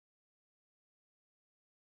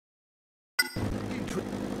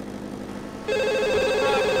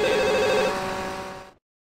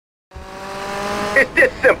It's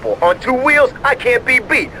this simple. On two wheels, I can't be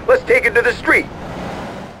beat. Let's take it to the street.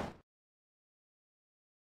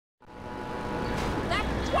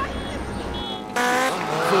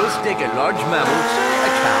 First, take a large mammal, say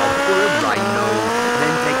a cow or a rhino.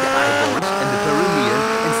 Then take the eyeballs and the perineum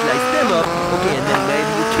and slice them up. Okay, and then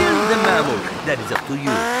maybe you kill the mammal. That is up to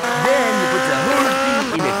you. Then you put the whole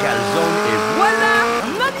thing in a calzone and voila!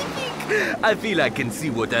 Magnifique! I feel I can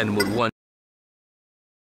see what animal wants.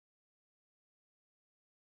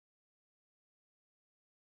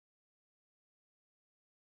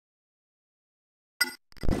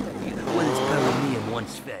 What its perineum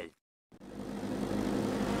once felt.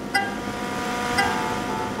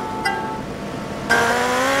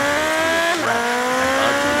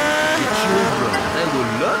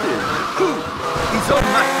 He's on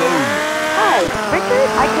my phone. Hi, Richard?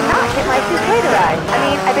 I cannot get my souffle to rise. I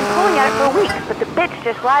mean, I've been pulling at it for weeks, but the bitch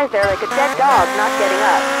just lies there like a dead dog, not getting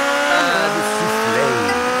up. The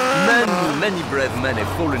souffle. Many brave men have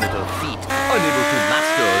fallen at her feet, unable to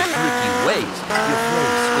master her tricky ways. Your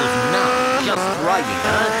face goes numb, just trying,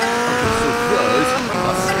 huh? Okay, so first, you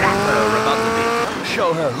must slap her about the bit, show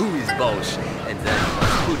her who is boss, and then you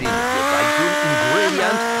must put in the vital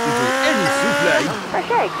ingredient into any souffle. Fresh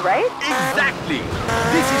eggs, right? Exactly!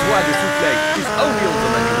 This is why the souffle is only on the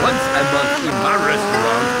menu once a month in my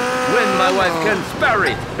restaurant, when my wife can spare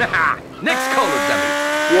it. Next caller, dummy.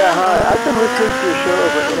 Yeah, hi. I've been listening to your show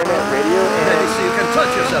over internet radio and... So you can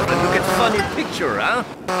touch yourself and look at funny picture, huh?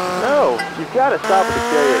 No, you've got to stop with the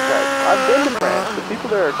stereotypes. I've been to France. The people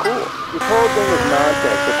there are cool. This whole thing is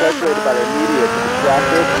nonsense, perpetuated by the media to distract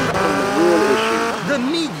us from the real issue. The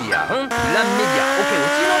media, huh? La media. Okay,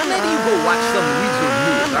 well, you know, maybe you go watch some Weasel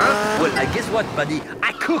news, huh? Well, I guess what, buddy?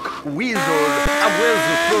 I cook Weasel, I wear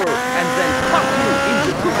the fur, and then pop you in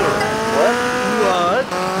the cooker. What? What?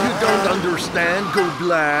 You don't understand,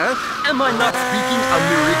 Gobelin? Am I not speaking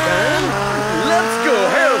American? Let's go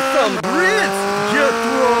have some grits,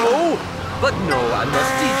 Jethro! But no, I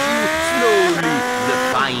must teach you slowly the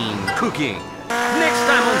fine cooking. Next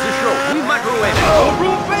time on the show, we microwave it. Oh,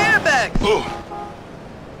 root beer back!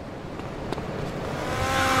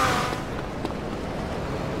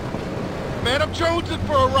 Man, I'm jonesing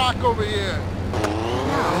for a rock over here.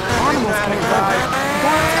 Animals can die.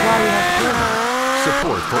 That's why we have to.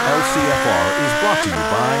 Support for LCFR is brought to you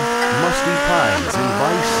by Musty Pines in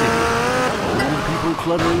Vice City. Old people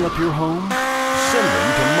cluttering up your home? Send them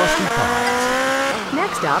to Musty Pines.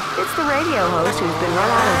 Next up, it's the radio host who's been run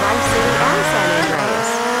out of Vice City and San Andreas.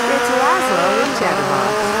 It's Laszlo with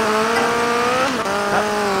Chatterbox.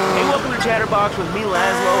 Hey, welcome to Chatterbox with me,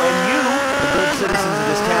 Laszlo, and you, the good citizens of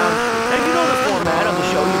this town. And you know the format of the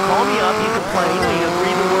show. You call me up, you complain, we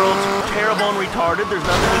agree the world's terrible and retarded, there's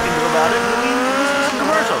nothing we can do about it, and we listen to some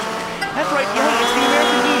commercials. That's right, hey, it's the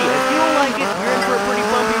American media. If you don't like it, you're in for a pretty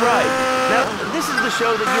bumpy ride. Now, this is the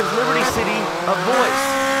show that gives Liberty City a voice.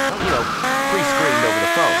 You know, pre-screened over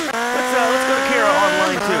the phone. Let's go to Kara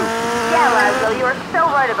online, too. Yeah, Laszlo, you are so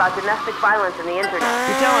right about domestic violence and the internet.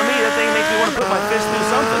 You're telling me that thing makes me want to put my fist through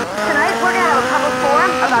something. Tonight, we're going to have a public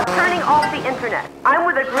forum about turning off the internet. I'm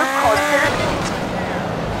with a group called Citizens...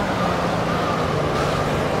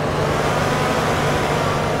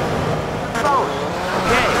 Phone.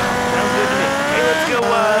 Okay, sounds good to me. Hey, let's go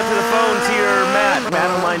to the phones here. Matt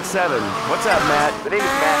on line 7. What's up, Matt? The name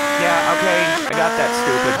is Matt. Yeah, okay, I got that,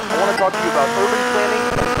 stupid. I want to talk to you about urban planning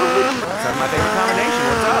and religion. That's my favorite combination.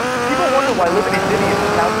 What's up? People wonder why Liberty City is a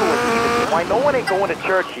town full of heathens and why no one ain't going to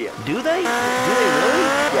church here. Do they? Do they really?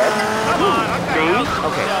 Yes. Me?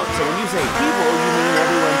 Okay, so when you say people, you mean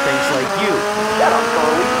everyone thinks like you. Shut up,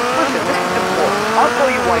 Charlie. Listen, this is important. I'll tell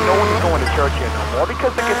you why no one is going to church here no more,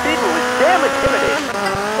 because the cathedral is damn intimidating.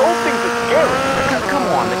 Those things are scary. Come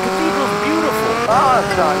on, the cathedral's beautiful.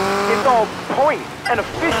 Son, it's all point and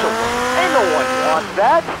official. Ain't no one wants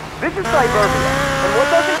that. This is suburbia, and what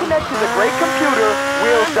doesn't connect to the great computer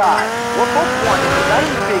will die. What folks want is a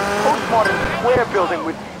nice big postmodern square building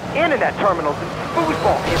with internet terminals and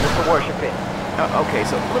foosball tables to worship in. Okay,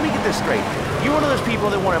 so let me get this straight. You're one of those people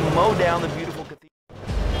that want to mow down the beautiful